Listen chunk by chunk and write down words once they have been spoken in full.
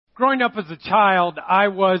Growing up as a child, I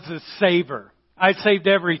was a saver. I saved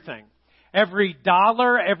everything. Every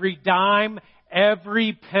dollar, every dime,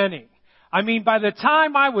 every penny. I mean, by the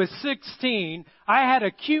time I was 16, I had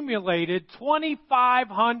accumulated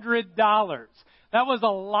 $2,500. That was a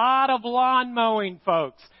lot of lawn mowing,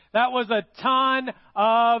 folks. That was a ton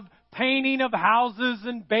of painting of houses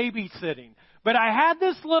and babysitting. But I had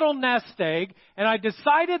this little nest egg, and I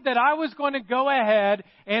decided that I was going to go ahead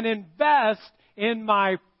and invest in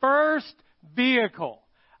my first vehicle,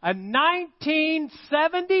 a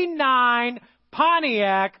 1979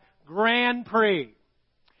 Pontiac Grand Prix.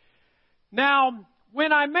 Now,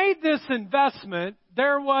 when I made this investment,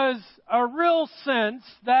 there was a real sense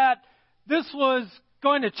that this was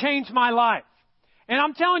going to change my life. And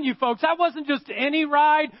I'm telling you, folks, that wasn't just any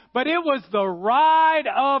ride, but it was the ride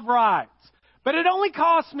of rides. But it only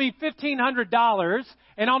cost me $1,500,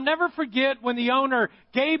 and I'll never forget when the owner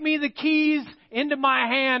gave me the keys into my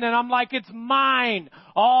hand, and I'm like, it's mine,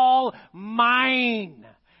 all mine.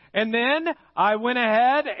 And then I went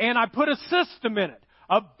ahead and I put a system in it,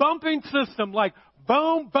 a bumping system like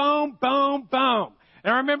boom, boom, boom, boom.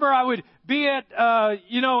 And I remember I would be at,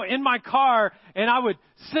 in my car, and I would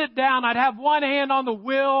sit down. I'd have one hand on the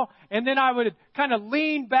wheel, and then I would kind of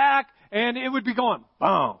lean back, and it would be going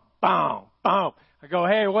boom, boom, boom. I go,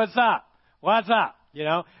 hey, what's up? What's up?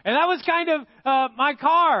 And that was kind of my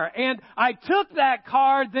car. And I took that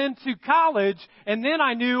car then to college, and then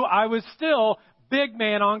I knew I was still big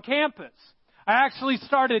man on campus. I actually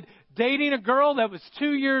started dating a girl that was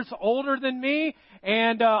 2 years older than me,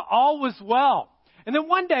 and all was well. And then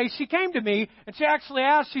one day she came to me, and she actually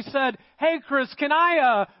asked, she said, hey, Chris, can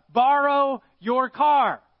I borrow your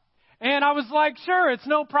car? And I was like, sure, it's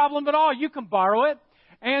no problem at all. You can borrow it.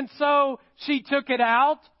 And so she took it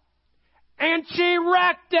out, and she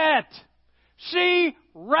wrecked it. She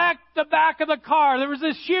wrecked the back of the car. There was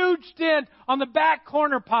this huge dent on the back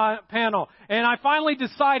corner panel, and I finally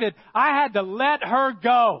decided I had to let her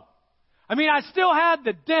go. I mean, I still had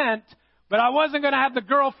the dent, but I wasn't going to have the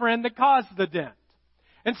girlfriend that caused the dent.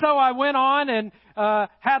 And so I went on and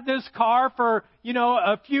had this car for,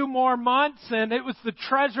 a few more months, and it was the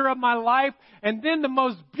treasure of my life. And then the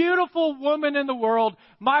most beautiful woman in the world,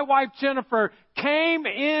 my wife Jennifer, came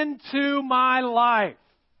into my life.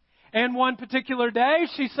 And one particular day,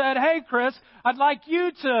 she said, hey, Chris, I'd like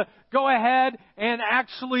you to go ahead and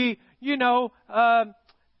actually,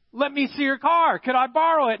 let me see your car. Could I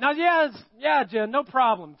borrow it? And I said, yeah, Jen, no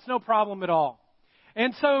problem. It's no problem at all.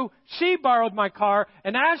 And so she borrowed my car,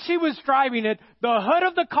 and as she was driving it, the hood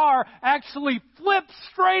of the car actually flipped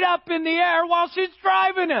straight up in the air while she's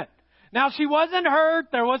driving it. Now, she wasn't hurt.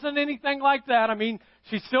 There wasn't anything like that. I mean,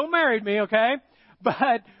 she still married me, okay?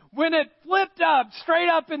 But when it flipped up, straight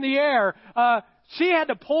up in the air, she had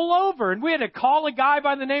to pull over, and we had to call a guy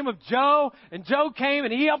by the name of Joe, and Joe came,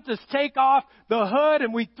 and he helped us take off the hood,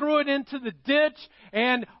 and we threw it into the ditch,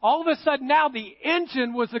 and all of a sudden now the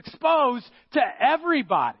engine was exposed to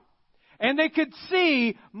everybody. And they could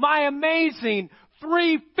see my amazing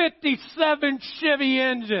 357 Chevy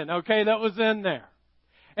engine, okay, that was in there.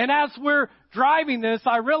 And as we're driving this,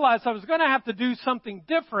 I realized I was going to have to do something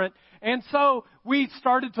different, and so we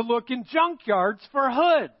started to look in junkyards for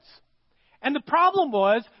hoods. And the problem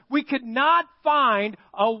was we could not find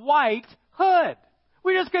a white hood.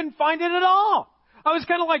 We just couldn't find it at all. I was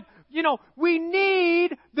kind of like, we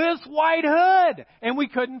need this white hood. And we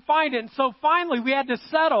couldn't find it. And so finally we had to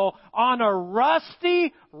settle on a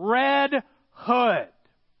rusty red hood.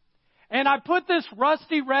 And I put this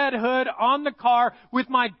rusty red hood on the car with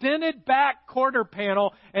my dented back quarter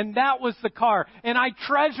panel, and that was the car. And I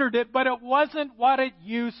treasured it, but it wasn't what it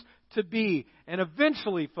used to be. And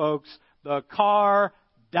eventually, folks, the car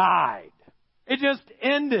died. It just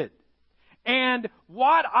ended. And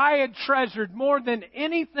what I had treasured more than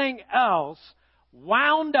anything else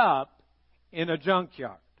wound up in a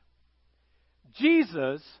junkyard.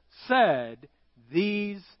 Jesus said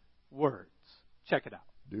these words. Check it out.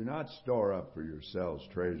 Do not store up for yourselves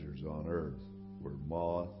treasures on earth, where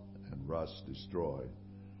moth and rust destroy,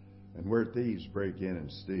 and where thieves break in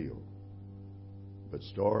and steal. But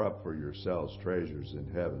store up for yourselves treasures in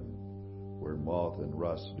heaven, where moth and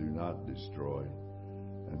rust do not destroy,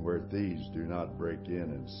 and where thieves do not break in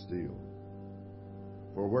and steal.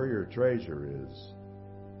 For where your treasure is,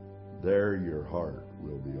 there your heart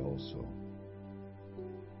will be also.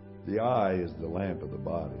 The eye is the lamp of the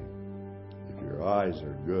body. If your eyes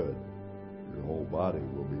are good, your whole body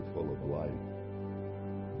will be full of light.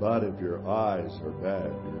 But if your eyes are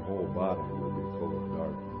bad, your whole body will be full of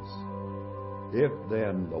darkness. If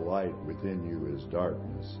then the light within you is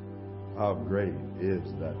darkness, how great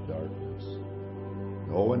is that darkness?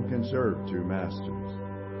 No one can serve two masters.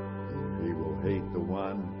 Either he will hate the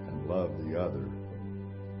one and love the other,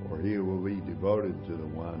 or he will be devoted to the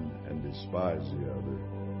one and despise the other.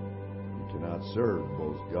 You cannot serve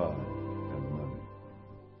both God and money.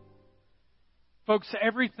 Folks,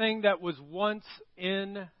 everything that was once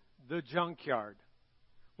in the junkyard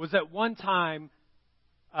was at one time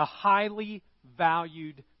a highly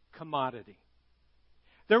valued commodity.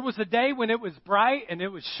 There was a day when it was bright and it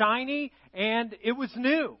was shiny and it was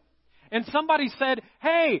new. And somebody said,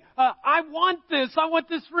 hey, I want this. I want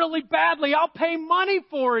this really badly. I'll pay money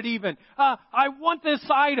for it even. I want this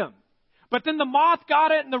item. But then the moth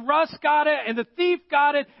got it and the rust got it and the thief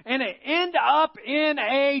got it and it ended up in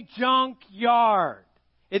a junkyard.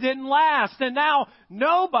 It didn't last and now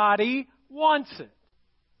nobody wants it.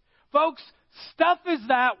 Folks, stuff is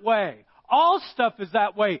that way. All stuff is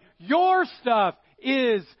that way. Your stuff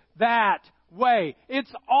is that way.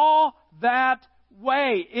 It's all that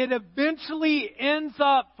way. It eventually ends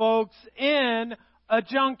up, folks, in a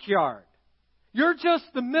junkyard. You're just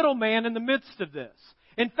the middleman in the midst of this.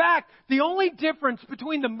 In fact, the only difference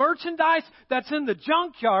between the merchandise that's in the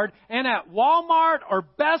junkyard and at Walmart or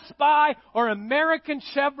Best Buy or American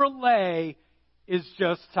Chevrolet is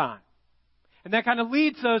just time. And that kind of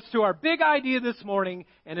leads us to our big idea this morning,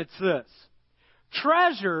 and it's this.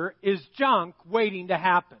 Treasure is junk waiting to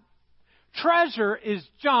happen. Treasure is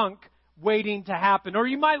junk waiting to happen. Or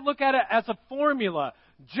you might look at it as a formula.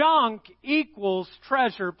 Junk equals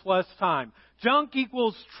treasure plus time. Junk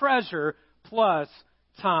equals treasure plus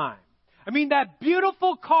time. I mean, that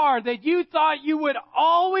beautiful car that you thought you would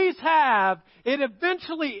always have, it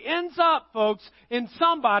eventually ends up, folks, in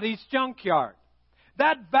somebody's junkyard.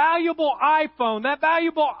 That valuable iPhone, that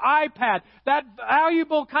valuable iPad, that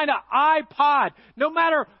valuable kind of iPod, no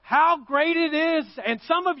matter how great it is, and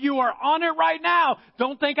some of you are on it right now,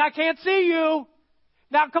 don't think I can't see you.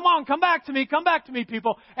 Now come on, come back to me,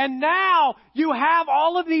 people. And now you have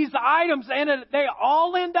all of these items and they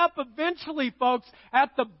all end up eventually, folks,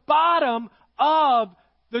 at the bottom of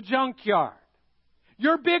the junkyard.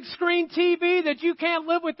 Your big screen TV that you can't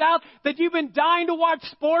live without, that you've been dying to watch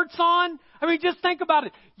sports on. I mean, just think about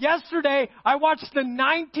it. Yesterday, I watched the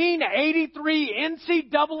 1983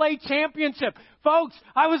 NCAA championship. Folks,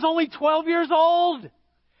 I was only 12 years old.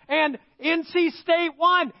 And NC State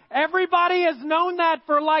won. Everybody has known that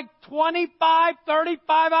for like 25, 35,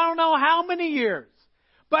 I don't know how many years.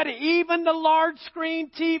 But even the large screen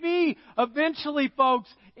TV eventually, folks,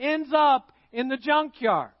 ends up in the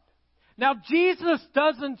junkyard. Now, Jesus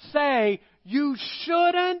doesn't say you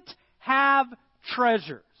shouldn't have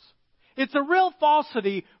treasures. It's a real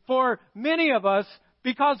falsity for many of us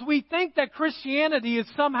because we think that Christianity is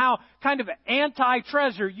somehow kind of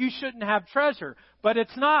anti-treasure. You shouldn't have treasure. But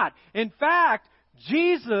it's not. In fact,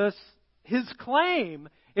 Jesus, his claim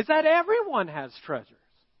is that everyone has treasures.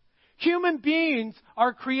 Human beings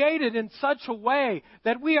are created in such a way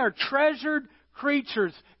that we are treasured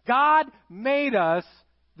creatures. God made us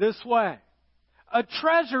this way. A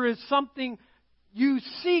treasure is something you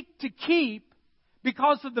seek to keep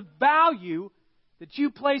because of the value that you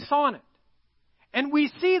place on it. And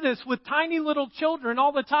we see this with tiny little children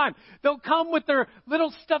all the time. They'll come with their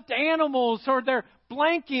little stuffed animals or their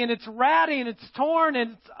blankie and it's ratty and it's torn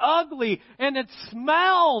and it's ugly and it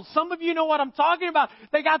smells. Some of you know what I'm talking about.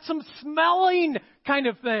 They got some smelling kind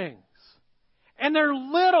of things. And they're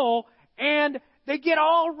little and they get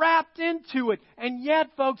all wrapped into it. And yet,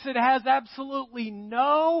 folks, it has absolutely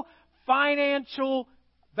no financial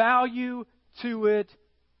value to it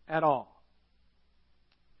at all.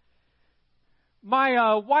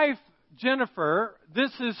 My wife, Jennifer,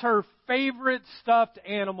 this is her favorite stuffed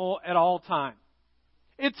animal at all time.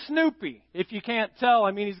 It's Snoopy, if you can't tell.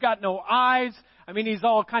 I mean, he's got no eyes. I mean, he's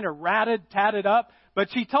all kind of ratted, tatted up. But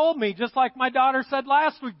she told me, just like my daughter said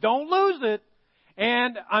last week, don't lose it.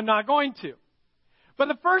 And I'm not going to. But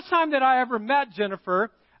the first time that I ever met Jennifer,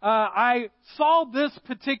 I saw this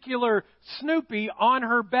particular Snoopy on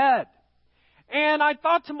her bed. And I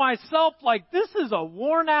thought to myself, like, this is a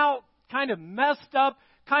worn out, kind of messed up,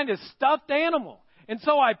 kind of stuffed animal. And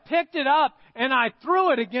so I picked it up and I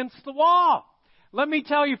threw it against the wall. Let me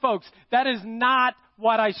tell you folks, that is not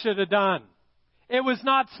what I should have done. It was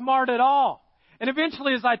not smart at all. And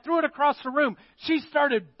eventually as I threw it across the room, she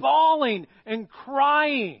started bawling and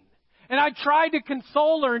crying. And I tried to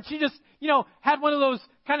console her and she just, had one of those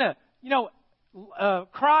kind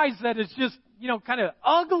of, cries that is just, kind of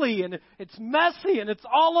ugly and it's messy and it's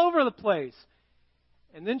all over the place.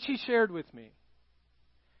 And then she shared with me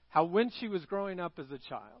how when she was growing up as a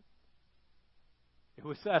child, it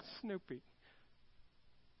was that Snoopy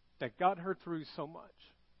that got her through so much.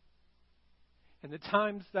 And the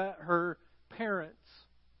times that her parents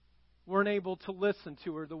weren't able to listen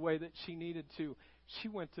to her the way that she needed to, she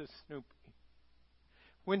went to Snoopy.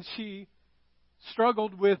 When she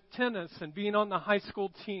struggled with tennis and being on the high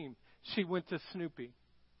school team, she went to Snoopy.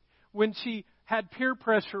 When she had peer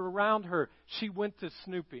pressure around her, she went to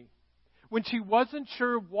Snoopy. When she wasn't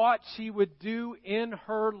sure what she would do in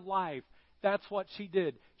her life, that's what she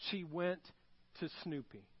did. She went to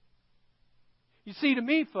Snoopy. You see, to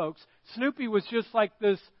me, folks, Snoopy was just like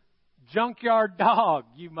this junkyard dog,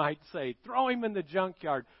 you might say. Throw him in the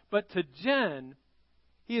junkyard. But to Jen,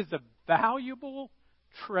 he is a valuable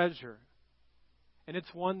treasure. And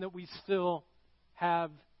it's one that we still have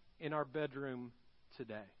in our bedroom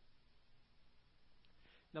today.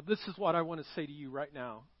 Now, this is what I want to say to you right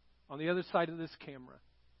now, on the other side of this camera.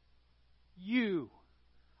 You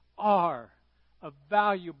are a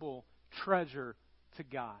valuable treasure to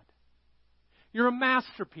God. You're a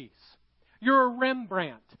masterpiece. You're a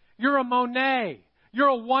Rembrandt. You're a Monet. You're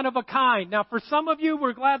a one-of-a-kind. Now, for some of you,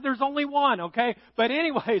 we're glad there's only one, okay? But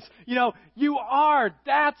anyways, you are.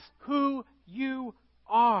 That's who you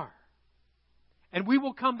are. And we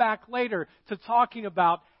will come back later to talking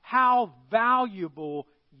about how valuable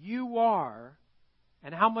you are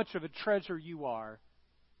and how much of a treasure you are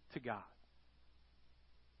to God.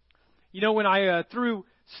 When I threw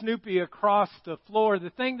Snoopy across the floor, the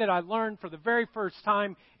thing that I learned for the very first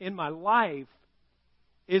time in my life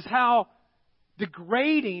is how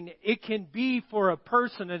degrading it can be for a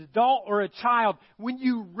person, an adult or a child, when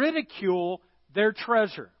you ridicule their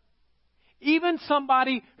treasure. Even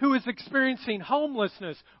somebody who is experiencing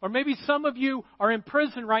homelessness, or maybe some of you are in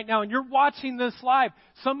prison right now and you're watching this live.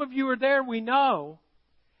 Some of you are there, we know.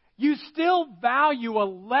 You still value a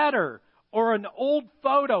letter or an old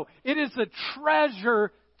photo. It is a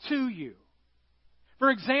treasure to you. For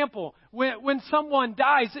example, when someone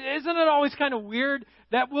dies, isn't it always kind of weird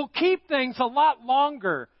that we'll keep things a lot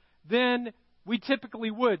longer than we typically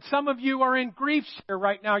would? Some of you are in grief share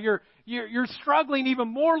right now. You're struggling even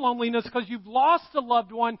more loneliness because you've lost a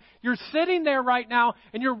loved one. You're sitting there right now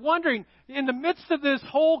and you're wondering, in the midst of this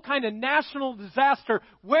whole kind of national disaster,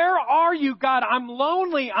 where are you, God? I'm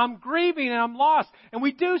lonely, I'm grieving, and I'm lost. And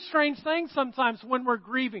we do strange things sometimes when we're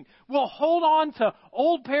grieving. We'll hold on to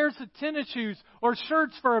old pairs of tennis shoes or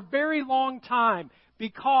shirts for a very long time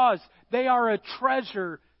because they are a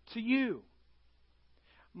treasure to you.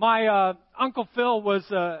 My Uncle Phil was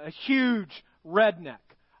a huge redneck.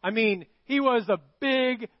 I mean, he was a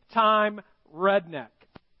big-time redneck.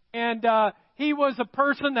 And he was a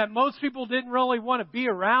person that most people didn't really want to be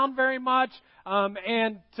around very much.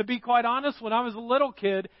 And to be quite honest, when I was a little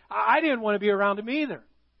kid, I didn't want to be around him either.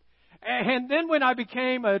 And then when I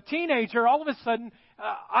became a teenager, all of a sudden,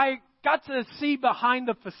 I got to see behind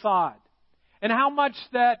the facade and how much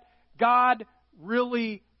that God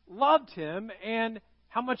really loved him and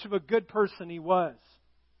how much of a good person he was.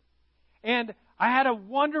 And I had a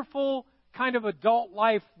wonderful kind of adult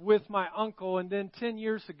life with my uncle, and then 10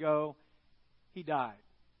 years ago, he died.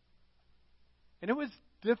 And it was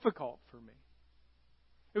difficult for me.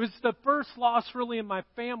 It was the first loss really in my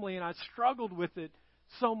family, and I struggled with it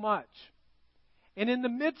so much. And in the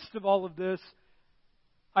midst of all of this,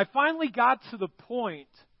 I finally got to the point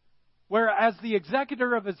where, as the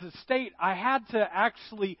executor of his estate, I had to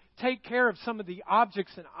actually take care of some of the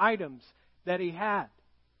objects and items that he had.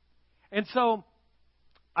 And so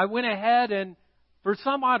I went ahead and, for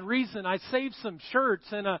some odd reason, I saved some shirts.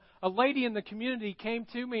 And a lady in the community came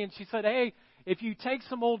to me and she said, "Hey, if you take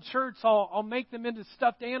some old shirts, I'll make them into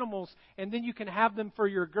stuffed animals, and then you can have them for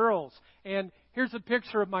your girls." And here's a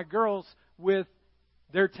picture of my girls with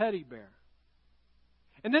their teddy bear.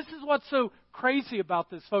 And this is what's so crazy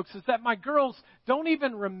about this, folks, is that my girls don't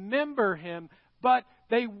even remember him, but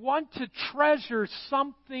they want to treasure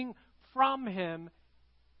something from him.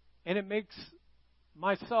 And it makes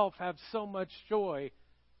myself have so much joy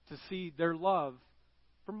to see their love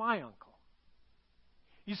for my uncle.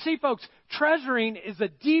 You see, folks, treasuring is a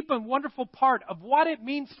deep and wonderful part of what it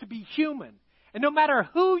means to be human. And no matter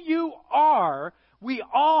who you are, we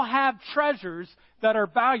all have treasures that are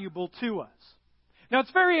valuable to us. Now,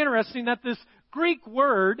 it's very interesting that this Greek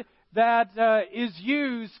word that is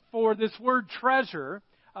used for this word treasure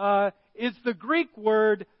is the Greek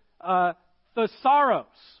word thesaurus.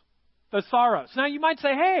 Thesaurus. Now, you might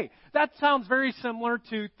say, "Hey, that sounds very similar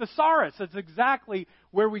to thesaurus." That's exactly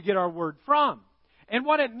where we get our word from. And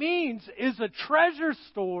what it means is a treasure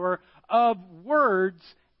store of words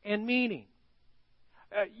and meaning.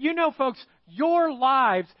 Folks, your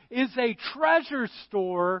lives is a treasure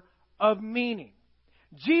store of meaning.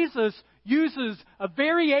 Jesus uses a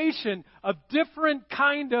variation of different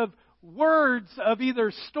kind of words of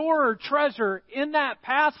either store or treasure in that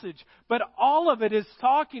passage, but all of it is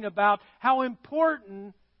talking about how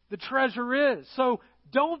important the treasure is. So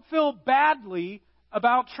don't feel badly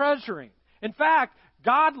about treasuring. In fact,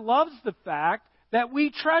 God loves the fact that we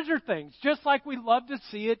treasure things, just like we love to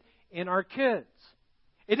see it in our kids.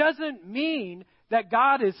 It doesn't mean that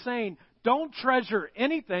God is saying, don't treasure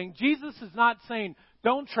anything. Jesus is not saying,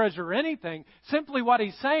 don't treasure anything. Simply what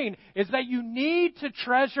He's saying is that you need to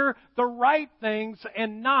treasure the right things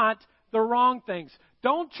and not the wrong things.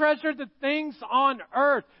 Don't treasure the things on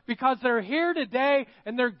earth because they're here today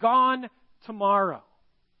and they're gone tomorrow.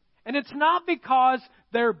 And it's not because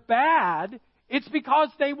they're bad. It's because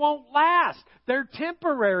they won't last. They're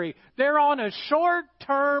temporary. They're on a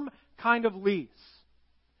short-term kind of lease.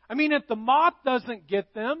 I mean, if the moth doesn't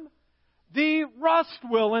get them, the rust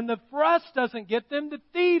will. And if the rust doesn't get them, the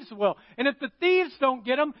thieves will. And if the thieves don't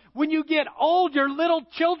get them, when you get old, your little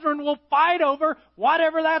children will fight over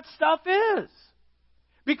whatever that stuff is.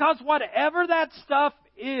 Because whatever that stuff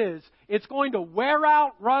is, it's going to wear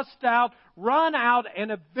out, rust out, run out,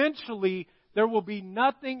 and eventually there will be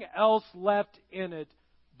nothing else left in it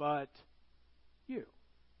but you.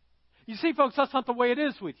 You see, folks, that's not the way it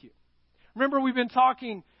is with you. Remember, we've been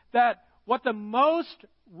talking that what the most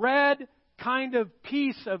read kind of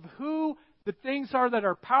piece of who the things are that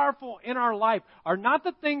are powerful in our life are not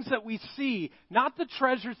the things that we see, not the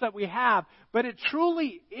treasures that we have, but it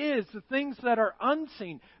truly is the things that are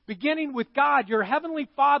unseen, beginning with God, your Heavenly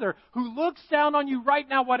Father, who looks down on you right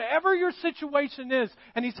now, whatever your situation is,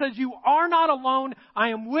 and He says, you are not alone, I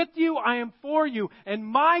am with you, I am for you, and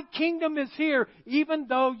my kingdom is here, even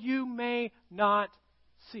though you may not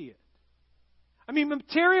see it. I mean,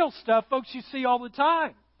 material stuff, folks, you see all the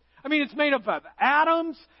time. I mean, it's made up of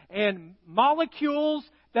atoms and molecules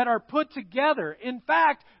that are put together. In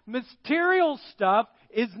fact, material stuff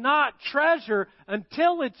is not treasure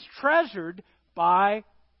until it's treasured by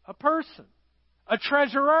a person, a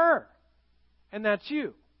treasurer. And that's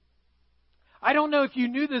you. I don't know if you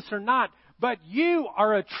knew this or not, but you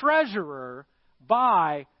are a treasurer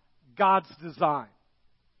by God's design.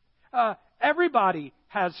 Everybody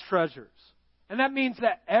has treasures. And that means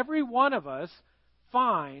that every one of us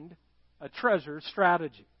find a treasure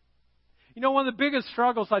strategy. You know, one of the biggest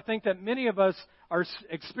struggles I think that many of us are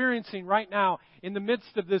experiencing right now in the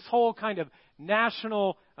midst of this whole kind of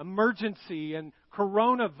national emergency and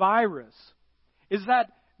coronavirus is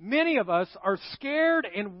that many of us are scared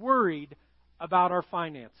and worried about our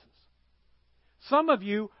finances. Some of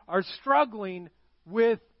you are struggling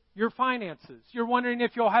with your finances. You're wondering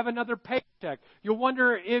if you'll have another paycheck. You'll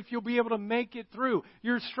wonder if you'll be able to make it through.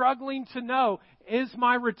 You're struggling to know, is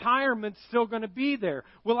my retirement still going to be there?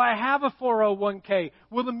 Will I have a 401k?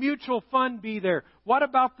 Will the mutual fund be there? What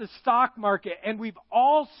about the stock market? And we've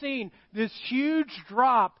all seen this huge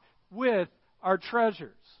drop with our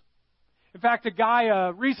treasures. In fact, a guy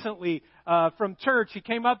recently from church, he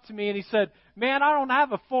came up to me and he said, man, I don't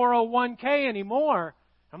have a 401k anymore.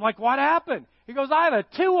 I'm like, what happened? He goes, I have a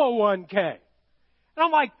 201k. And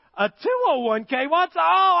I'm like, a 201k? What's,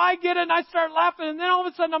 I get it. And I start laughing. And then all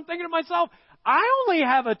of a sudden I'm thinking to myself, I only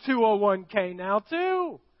have a 201k now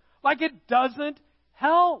too. Like it doesn't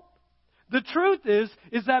help. The truth is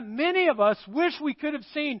that many of us wish we could have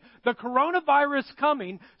seen the coronavirus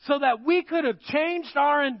coming so that we could have changed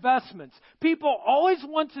our investments. People always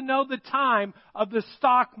want to know the time of the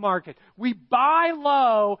stock market. We buy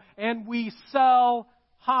low and we sell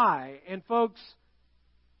high. And folks,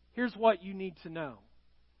 here's what you need to know.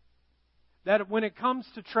 That when it comes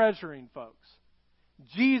to treasuring, folks,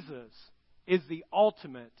 Jesus is the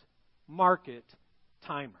ultimate market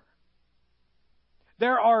timer.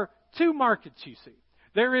 There are two markets, you see.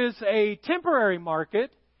 There is a temporary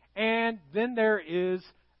market, and then there is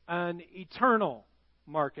an eternal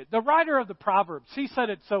market. The writer of the Proverbs, he said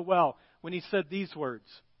it so well when he said these words.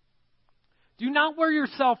 Do not wear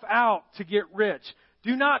yourself out to get rich.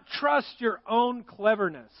 Do not trust your own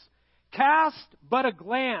cleverness. Cast but a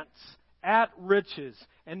glance at riches,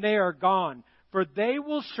 and they are gone. For they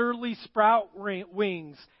will surely sprout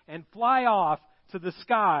wings and fly off to the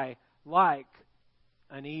sky like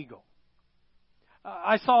an eagle.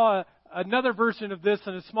 I saw another version of this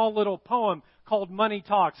in a small little poem called Money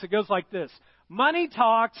Talks. It goes like this. Money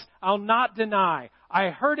talks, I'll not deny. I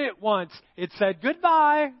heard it once. It said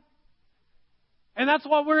goodbye. And that's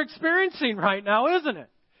what we're experiencing right now, isn't it?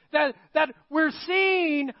 That we're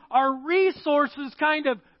seeing our resources kind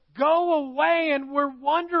of go away and we're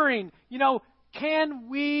wondering, can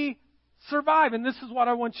we survive? And this is what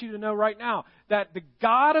I want you to know right now, that the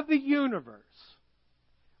God of the universe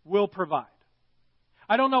will provide.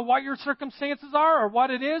 I don't know what your circumstances are or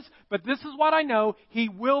what it is, but this is what I know. He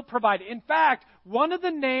will provide. In fact, one of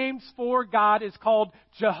the names for God is called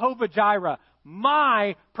Jehovah Jireh,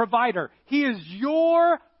 my provider. He is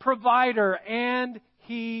your provider, and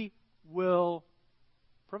He will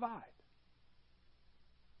provide.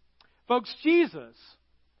 Folks, Jesus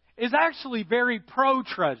is actually very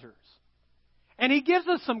pro-treasures. And He gives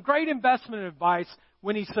us some great investment advice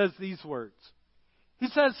when He says these words. He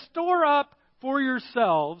says, store up for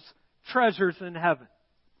yourselves treasures in heaven.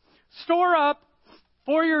 Store up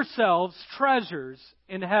for yourselves treasures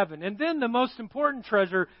in heaven. And then the most important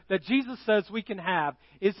treasure that Jesus says we can have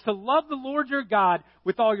is to love the Lord your God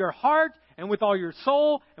with all your heart and with all your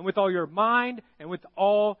soul and with all your mind and with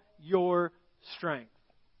all your strength.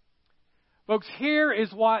 Folks, here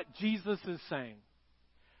is what Jesus is saying.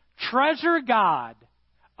 Treasure God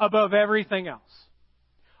above everything else.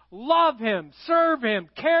 Love Him, serve Him,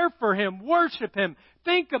 care for Him, worship Him,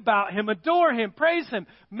 think about Him, adore Him, praise Him,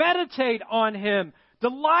 meditate on Him,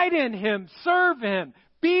 delight in Him, serve Him,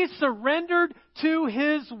 be surrendered to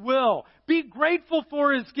His will, be grateful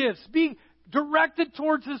for His gifts, be directed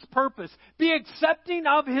towards His purpose, be accepting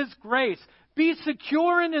of His grace, be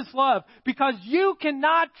secure in His love, because you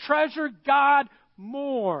cannot treasure God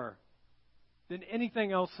more than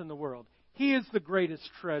anything else in the world. He is the greatest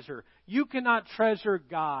treasure. You cannot treasure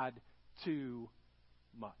God too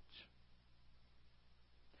much.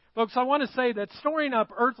 Folks, I want to say that storing up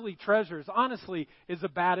earthly treasures, honestly, is a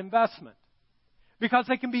bad investment. Because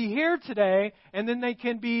they can be here today, and then they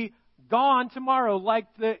can be gone tomorrow, like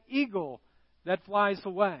the eagle that flies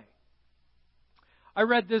away. I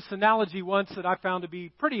read this analogy once that I found to be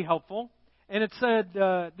pretty helpful. And it said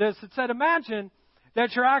this. It said, imagine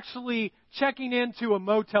that you're actually checking into a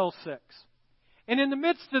Motel 6. And in the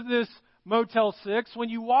midst of this Motel 6, when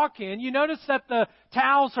you walk in, you notice that the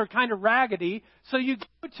towels are kind of raggedy. So you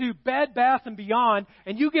go to Bed Bath & Beyond,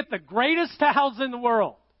 and you get the greatest towels in the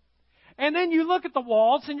world. And then you look at the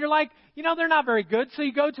walls, and you're like, they're not very good. So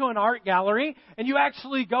you go to an art gallery, and you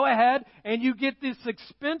actually go ahead, and you get this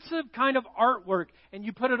expensive kind of artwork, and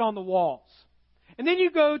you put it on the walls. And then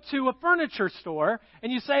you go to a furniture store,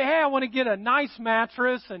 and you say, hey, I want to get a nice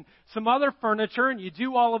mattress and some other furniture, and you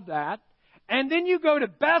do all of that. And then you go to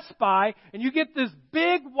Best Buy, and you get this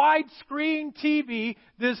big widescreen TV,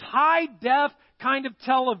 this high-def kind of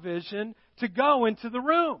television to go into the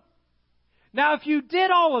room. Now, if you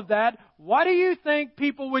did all of that, what do you think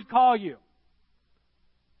people would call you?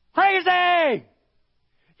 Crazy!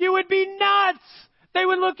 You would be nuts! They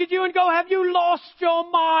would look at you and go, have you lost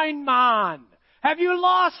your mind, man? Have you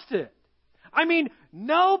lost it? I mean,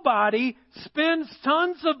 nobody spends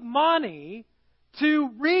tons of money to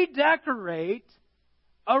redecorate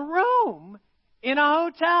a room in a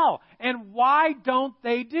hotel. And why don't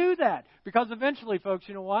they do that? Because eventually, folks,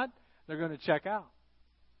 you know what? They're going to check out.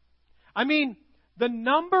 I mean, the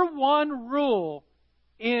number one rule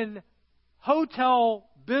in hotel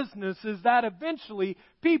business is that eventually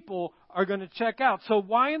people are going to check out. So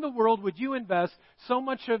why in the world would you invest so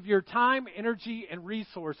much of your time, energy, and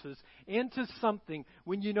resources into something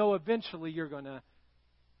when you know eventually you're going to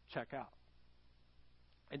check out?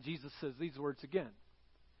 And Jesus says these words again.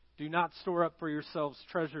 Do not store up for yourselves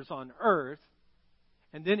treasures on earth.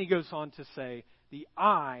 And then He goes on to say, the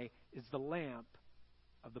eye is the lamp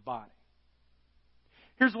of the body.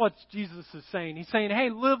 Here's what Jesus is saying. He's saying, hey,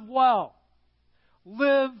 live well.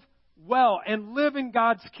 Live well and live in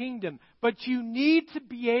God's kingdom. But you need to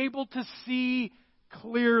be able to see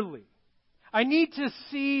clearly. I need to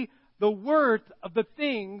see the worth of the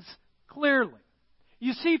things clearly.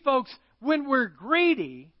 You see, folks, when we're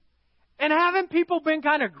greedy, and haven't people been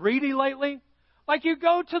kind of greedy lately? Like you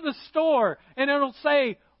go to the store and it'll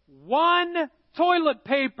say 1 toilet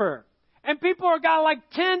paper. And people are got like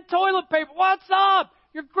 10 toilet paper. What's up?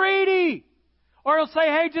 You're greedy. Or it'll say,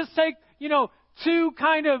 hey, just take, 2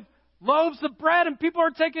 kind of loaves of bread. And people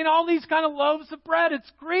are taking all these kind of loaves of bread.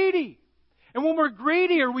 It's greedy. And when we're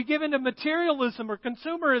greedy or we give into materialism or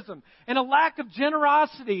consumerism and a lack of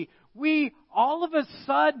generosity, we all of a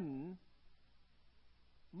sudden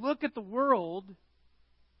look at the world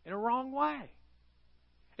in a wrong way.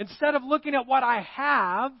 Instead of looking at what I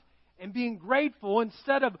have and being grateful,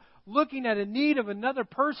 instead of looking at a need of another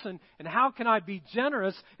person and how can I be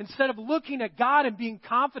generous, instead of looking at God and being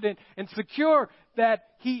confident and secure that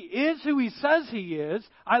He is who He says He is,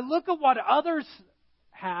 I look at what others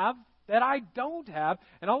have that I don't have,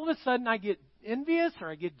 and all of a sudden I get envious or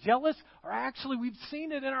I get jealous, or actually we've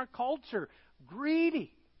seen it in our culture,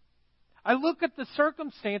 greedy. I look at the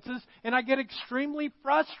circumstances and I get extremely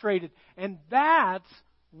frustrated, and that's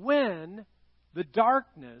when the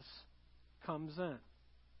darkness comes in.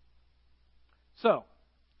 So,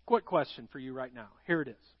 quick question for you right now. Here it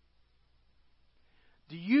is.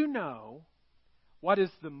 Do you know what is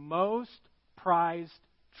the most prized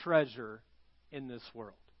treasure in this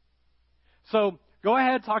world? So, go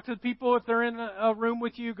ahead, talk to the people if they're in a room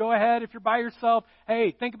with you. Go ahead. If you're by yourself,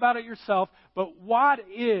 hey, think about it yourself. But what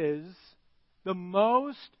is the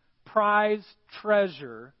most prized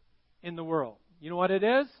treasure in the world? You know what it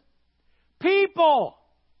is? People.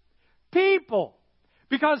 People.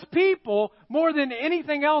 Because people, more than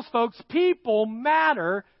anything else, folks, people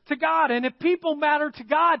matter to God. And if people matter to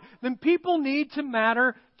God, then people need to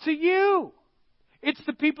matter to you. It's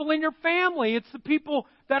the people in your family. It's the people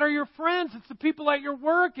that are your friends. It's the people at your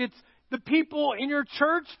work. It's the people in your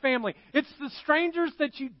church family. It's the strangers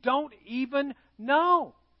that you don't even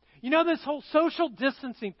know. You know, this whole social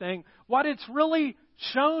distancing thing, what it's really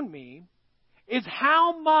shown me is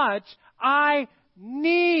how much I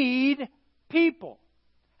need people.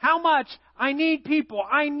 How much I need people.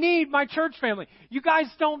 I need my church family. You guys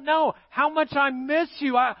don't know how much I miss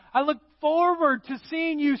you. I look forward to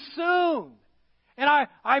seeing you soon. And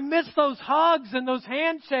I miss those hugs and those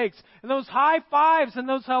handshakes and those high fives and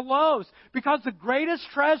those hellos. Because the greatest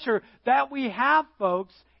treasure that we have,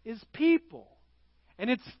 folks, is people. And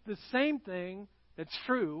it's the same thing that's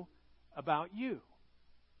true about you.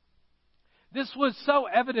 This was so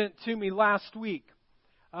evident to me last week.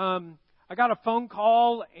 I got a phone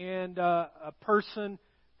call, and a person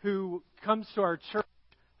who comes to our church,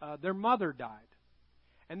 their mother died.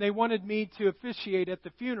 And they wanted me to officiate at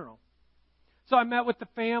the funeral. So I met with the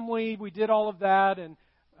family, we did all of that, and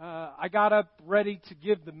I got up ready to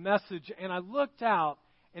give the message, and I looked out,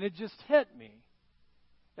 and it just hit me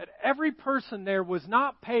that every person there was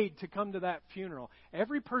not paid to come to that funeral.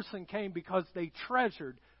 Every person came because they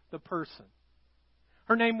treasured the person.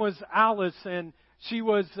 Her name was Alice, and she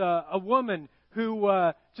was a woman who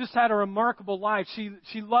just had a remarkable life.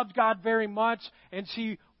 She loved God very much, and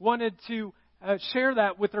she wanted to share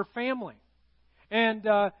that with her family. And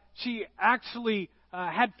she actually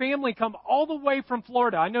had family come all the way from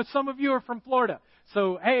Florida. I know some of you are from Florida.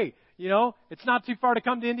 So, hey, you know, it's not too far to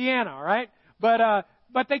come to Indiana, all right?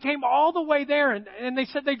 But they came all the way there, and they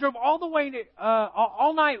said they drove all the way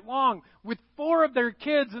all night long with 4 of their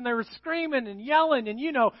kids, and they were screaming and yelling, and,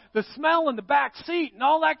 you know, the smell in the back seat and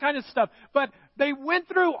all that kind of stuff. But they went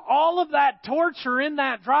through all of that torture in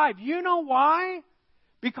that drive. You know why?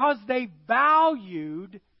 Because they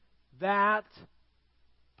valued that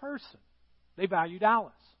person. They valued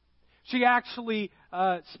Alice. She actually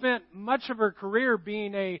spent much of her career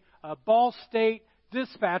being a Ball State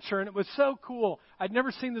dispatcher, and it was so cool. I'd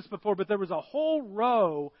never seen this before, but there was a whole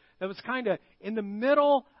row that was kind of in the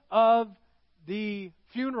middle of the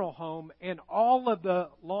funeral home, and all of the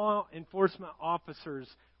law enforcement officers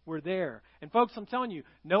were there. And folks, I'm telling you,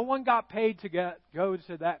 no one got paid to go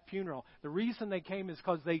to that funeral. The reason they came is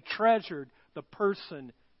because they treasured the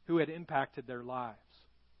person who had impacted their lives.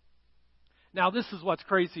 Now, this is what's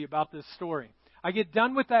crazy about this story. I get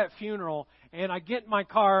done with that funeral, and I get in my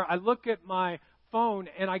car, I look at my phone,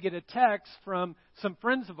 and I get a text from some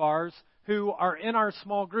friends of ours who are in our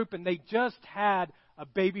small group, and they just had a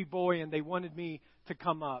baby boy, and they wanted me to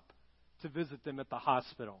come up to visit them at the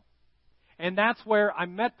hospital. And that's where I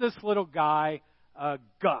met this little guy,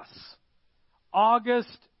 Gus,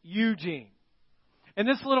 August Eugene. And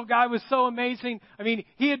this little guy was so amazing. I mean,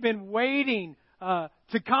 he had been waiting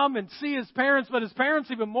to come and see his parents, but his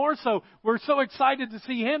parents even more so were so excited to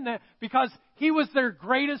see him because he was their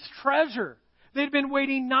greatest treasure. They'd been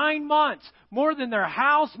waiting 9 months, more than their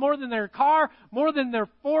house, more than their car, more than their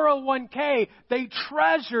 401k. They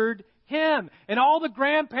treasured him. And all the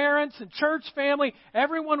grandparents and church family,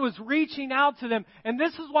 everyone was reaching out to them. And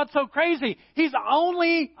this is what's so crazy. He's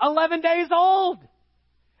only 11 days old.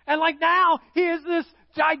 And like now, he is this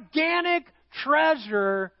gigantic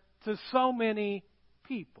treasure to so many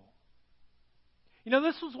people. You know,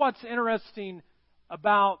 this was what's interesting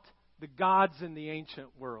about the gods in the ancient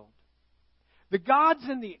world. The gods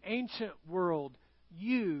in the ancient world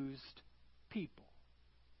used people.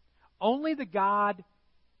 Only the God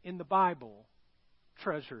in the Bible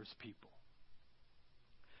treasures people.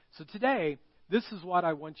 So today, this is what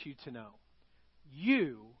I want you to know.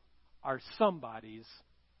 You are somebody's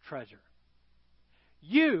treasure.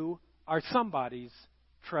 You are somebody's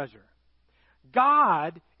treasure.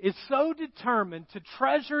 God is so determined to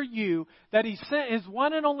treasure you that He sent His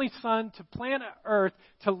one and only Son to planet Earth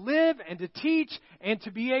to live and to teach and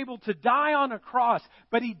to be able to die on a cross.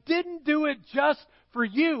 But He didn't do it just for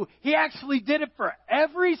you. He actually did it for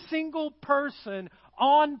every single person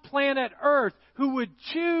on planet Earth who would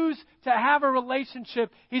choose to have a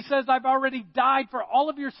relationship. He says, I've already died for all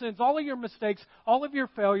of your sins, all of your mistakes, all of your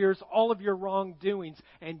failures, all of your wrongdoings,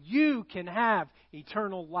 and you can have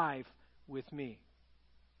eternal life with me.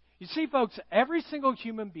 You see, folks, every single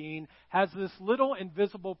human being has this little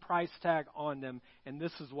invisible price tag on them, and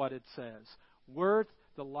this is what it says: worth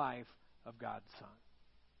the life of God's Son.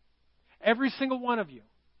 Every single one of you.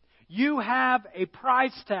 You have a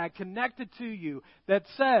price tag connected to you that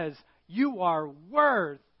says you are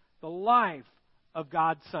worth the life of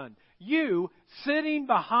God's Son. You sitting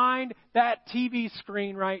behind that TV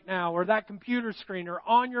screen right now, or that computer screen, or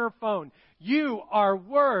on your phone, you are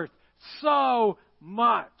worth so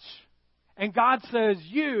much. And God says,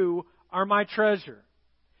 you are my treasure.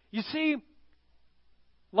 You see,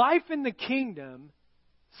 life in the kingdom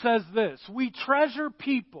says this: we treasure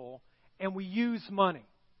people and we use money.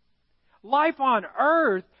 Life on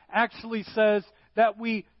earth actually says that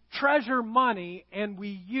we treasure money and we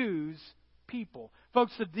use people.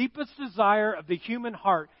 Folks, the deepest desire of the human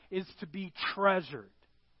heart is to be treasured.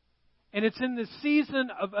 And it's in the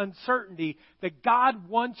season of uncertainty that God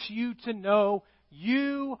wants you to know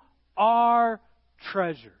you are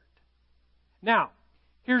treasured. Now,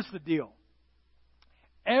 here's the deal.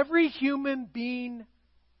 Every human being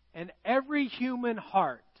and every human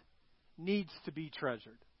heart needs to be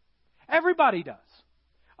treasured. Everybody does.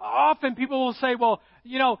 Often people will say, well,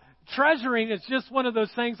 treasuring is just one of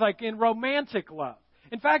those things like in romantic love.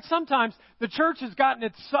 In fact, sometimes the church has gotten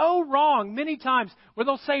it so wrong many times where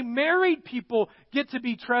they'll say married people get to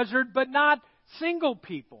be treasured, but not single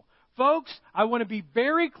people. Folks, I want to be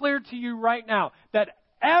very clear to you right now that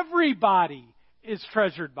everybody is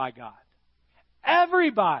treasured by God.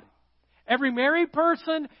 Everybody. Every married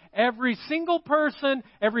person, every single person,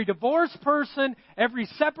 every divorced person, every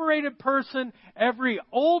separated person, every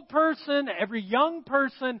old person, every young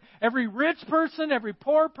person, every rich person, every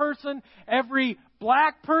poor person, every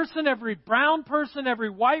black person, every brown person, every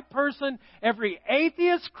white person, every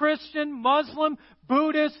atheist, Christian, Muslim,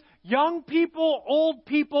 Buddhist, young people, old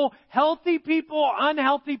people, healthy people,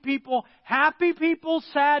 unhealthy people, happy people,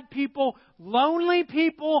 sad people, lonely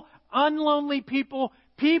people, unlonely people,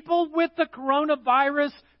 people with the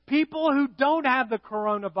coronavirus, people who don't have the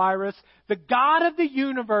coronavirus. The God of the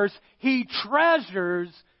universe, He treasures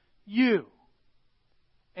you.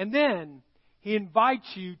 And then He invites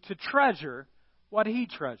you to treasure what He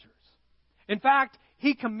treasures. In fact,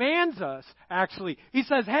 He commands us, actually. He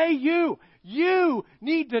says, hey, you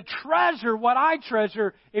need to treasure what I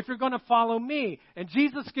treasure if you're going to follow me. And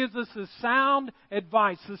Jesus gives us this sound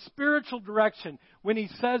advice, the spiritual direction, when He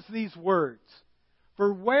says these words: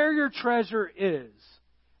 for where your treasure is,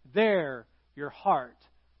 there your heart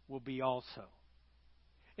will be also.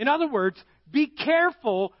 In other words, be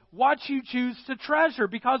careful what you choose to treasure,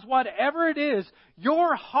 because whatever it is,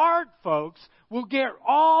 your heart, folks, will get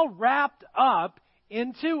all wrapped up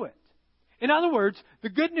into it. In other words, the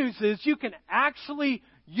good news is you can actually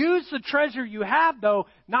use the treasure you have, though,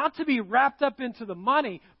 not to be wrapped up into the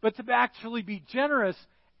money, but to actually be generous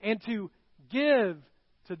and to give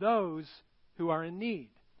to those who are in need.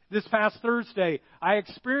 This past Thursday, I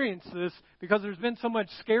experienced this because there's been so much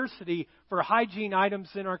scarcity for hygiene items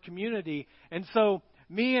in our community. And so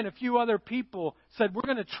me and a few other people said, we're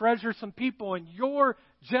going to treasure some people. And your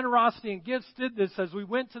generosity and gifts did this as we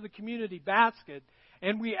went to the community basket.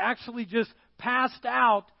 And we actually just passed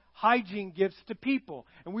out hygiene gifts to people.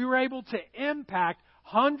 And we were able to impact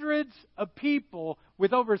hundreds of people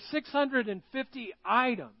with over 650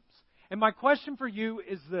 items. And my question for you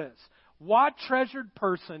is this: what treasured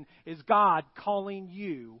person is God calling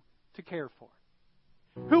you to care for?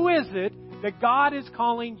 Who is it that God is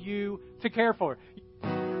calling you to care for?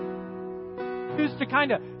 Who's to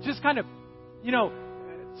kind of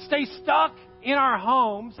stay stuck in our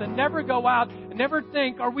homes and never go out and never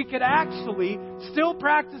think, or we could actually, still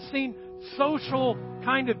practicing social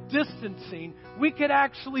kind of distancing, we could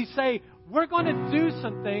actually say, we're going to do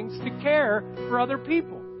some things to care for other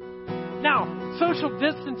people. Now, social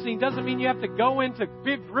distancing doesn't mean you have to go into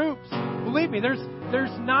big groups. Believe me,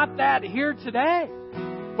 there's not that here today.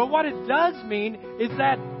 But what it does mean is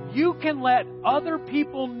that you can let other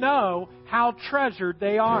people know how treasured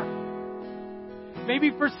they are.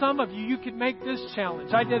 Maybe for some of you, you could make this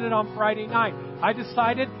challenge. I did it on Friday night. I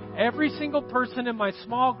decided every single person in my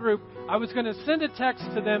small group, I was going to send a text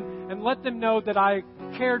to them and let them know that I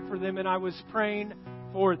cared for them and I was praying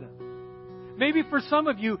for them. Maybe for some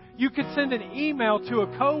of you, you could send an email to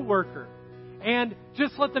a coworker and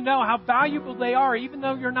just let them know how valuable they are, even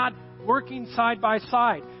though you're not working side by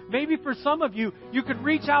side. Maybe for some of you, you could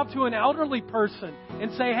reach out to an elderly person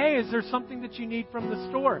and say, hey, is there something that you need from the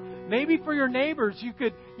store? Maybe for your neighbors, you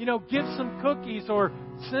could, give some cookies or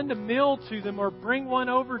send a meal to them or bring one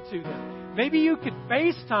over to them. Maybe you could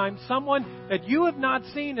FaceTime someone that you have not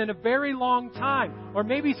seen in a very long time. Or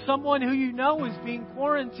maybe someone who you know is being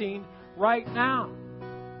quarantined right now.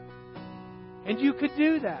 And you could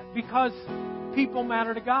do that because people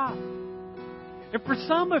matter to God. And for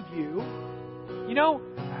some of you,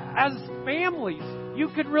 as families, you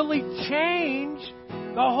could really change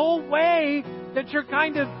the whole way that you're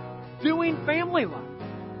kind of doing family life.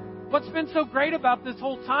 What's been so great about this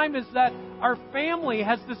whole time is that our family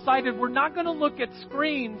has decided we're not going to look at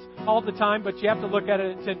screens all the time, but you have to look at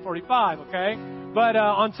it at 10:45, okay? But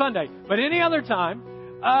on Sunday. But any other time,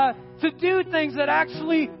 to do things that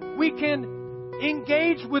actually we can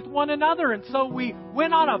engage with one another. And so we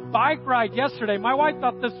went on a bike ride yesterday. My wife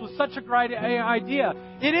thought this was such a great idea.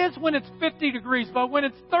 It is when it's 50 degrees, but when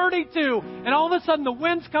it's 32 and all of a sudden the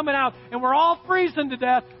wind's coming out and we're all freezing to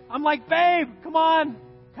death, I'm like, babe, come on,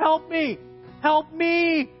 help me, help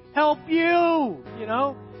you,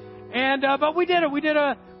 And but we did it.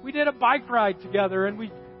 We did a bike ride together, and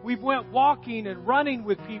we went walking and running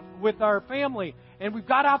with our family, and we've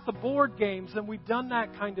got out the board games, and we've done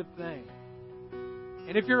that kind of thing.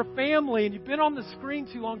 And if you're a family and you've been on the screen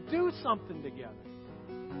too long, do something together.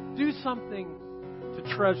 Do something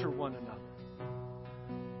to treasure one another.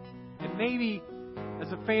 And maybe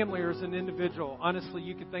as a family or as an individual, honestly,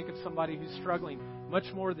 you could think of somebody who's struggling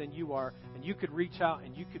much more than you are, and you could reach out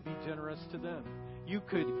and you could be generous to them. You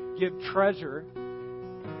could give treasure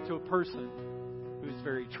to a person who's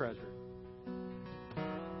very treasured.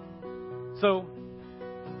 So,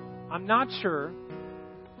 I'm not sure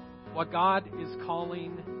what God is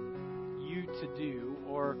calling you to do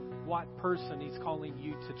or what person He's calling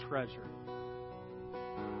you to treasure.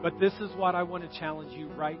 But this is what I want to challenge you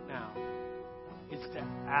right now, is to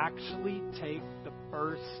actually take the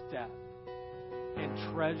first step and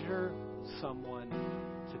treasure someone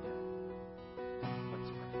today. Let's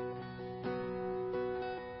pray.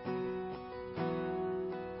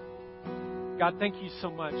 God, thank you so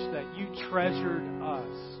much that you treasured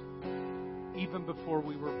us even before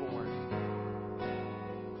we were born.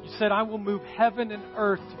 You said, I will move heaven and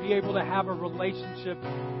earth to be able to have a relationship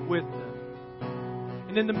with them.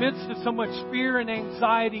 And in the midst of so much fear and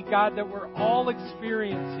anxiety, God, that we're all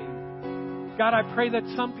experiencing, God, I pray that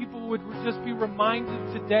some people would just be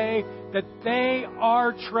reminded today that they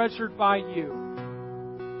are treasured by you.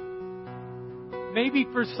 Maybe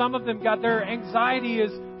for some of them, God, their anxiety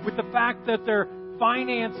is with the fact that their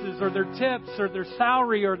finances or their tips or their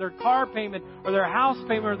salary or their car payment or their house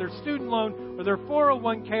payment or their student loan or their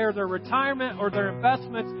 401k or their retirement or their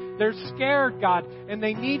investments, they're scared, God, and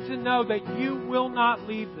they need to know that you will not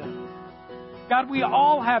leave them. God, we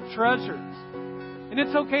all have treasures, and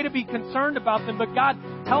it's okay to be concerned about them, but God,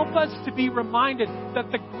 help us to be reminded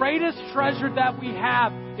that the greatest treasure that we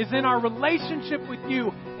have is in our relationship with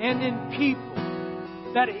you and in people.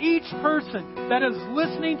 That each person that is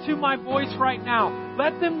listening to my voice right now,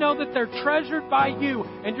 let them know that they're treasured by you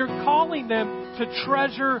and you're calling them to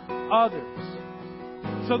treasure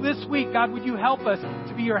others. So this week, God, would you help us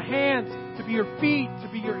to be your hands, to be your feet, to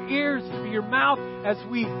be your ears, to be your mouth as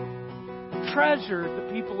we treasure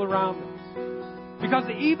the people around us. Because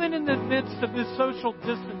even in the midst of this social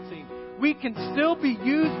distancing, we can still be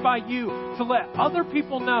used by you to let other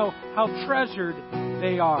people know how treasured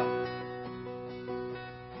they are.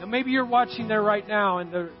 Now, maybe you're watching there right now,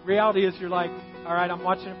 and the reality is you're like, all right, I'm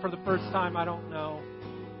watching it for the first time. I don't know.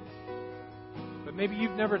 But maybe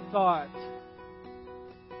you've never thought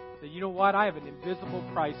that, you know what, I have an invisible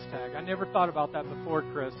price tag. I never thought about that before,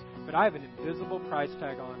 Chris, but I have an invisible price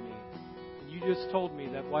tag on me. And you just told me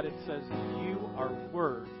that what it says is you are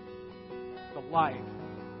worth the life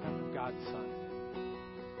of God's Son.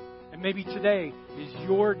 And maybe today is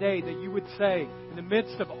your day that you would say, in the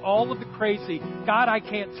midst of all of the crazy, God, I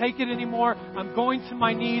can't take it anymore. I'm going to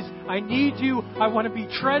my knees. I need you. I want to be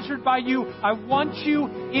treasured by you. I want you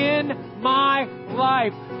in my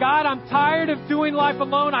life. God, I'm tired of doing life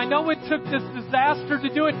alone. I know it took this disaster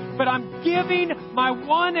to do it, but I'm giving my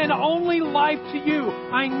one and only life to you.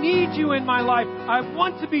 I need you in my life. I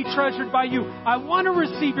want to be treasured by you. I want to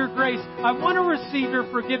receive your grace. I want to receive your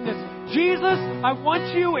forgiveness. Jesus, I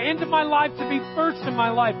want you into my life to be first in my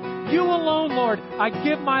life. You alone, Lord, I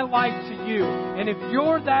give my life to you. And if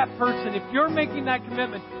you're that person, if you're making that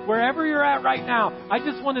commitment, wherever you're at right now, I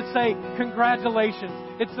just want to say congratulations.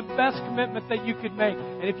 It's the best commitment that you could make.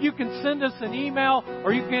 And if you can send us an email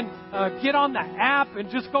or you can get on the app and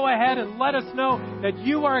just go ahead and let us know that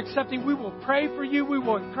you are accepting, we will pray for you. We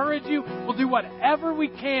will encourage you. We'll do whatever we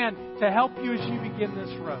can to help you as you begin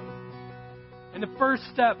this road. And the first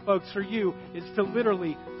step, folks, for you is to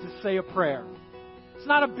literally to say a prayer. It's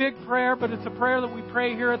not a big prayer, but it's a prayer that we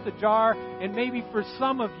pray here at the Jar. And maybe for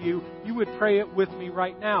some of you, you would pray it with me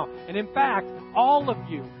right now. And in fact, all of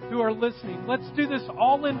you who are listening, let's do this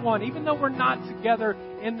all in one. Even though we're not together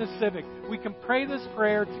in the Civic, we can pray this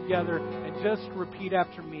prayer together and just repeat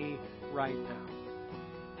after me right now.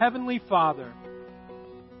 Heavenly Father,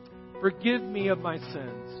 forgive me of my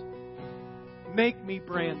sins. Make me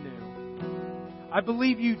brand new. I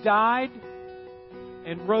believe you died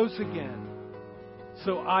and rose again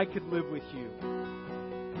so I could live with you.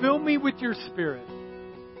 Fill me with your Spirit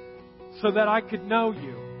so that I could know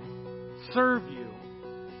you, serve you,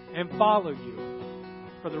 and follow you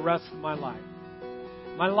for the rest of my life.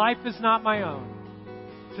 My life is not my own.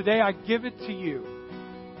 Today I give it to you.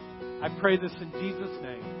 I pray this in Jesus'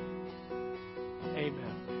 name.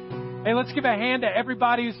 Amen. Hey, let's give a hand to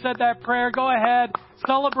everybody who said that prayer. Go ahead.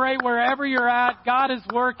 Celebrate wherever you're at. God is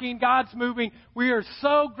working. God's moving. We are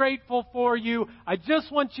so grateful for you. I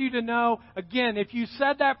just want you to know, again, if you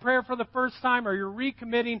said that prayer for the first time or you're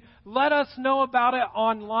recommitting, let us know about it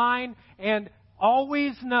online. And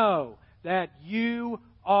always know that you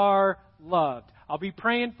are loved. I'll be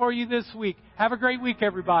praying for you this week. Have a great week,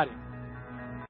 everybody.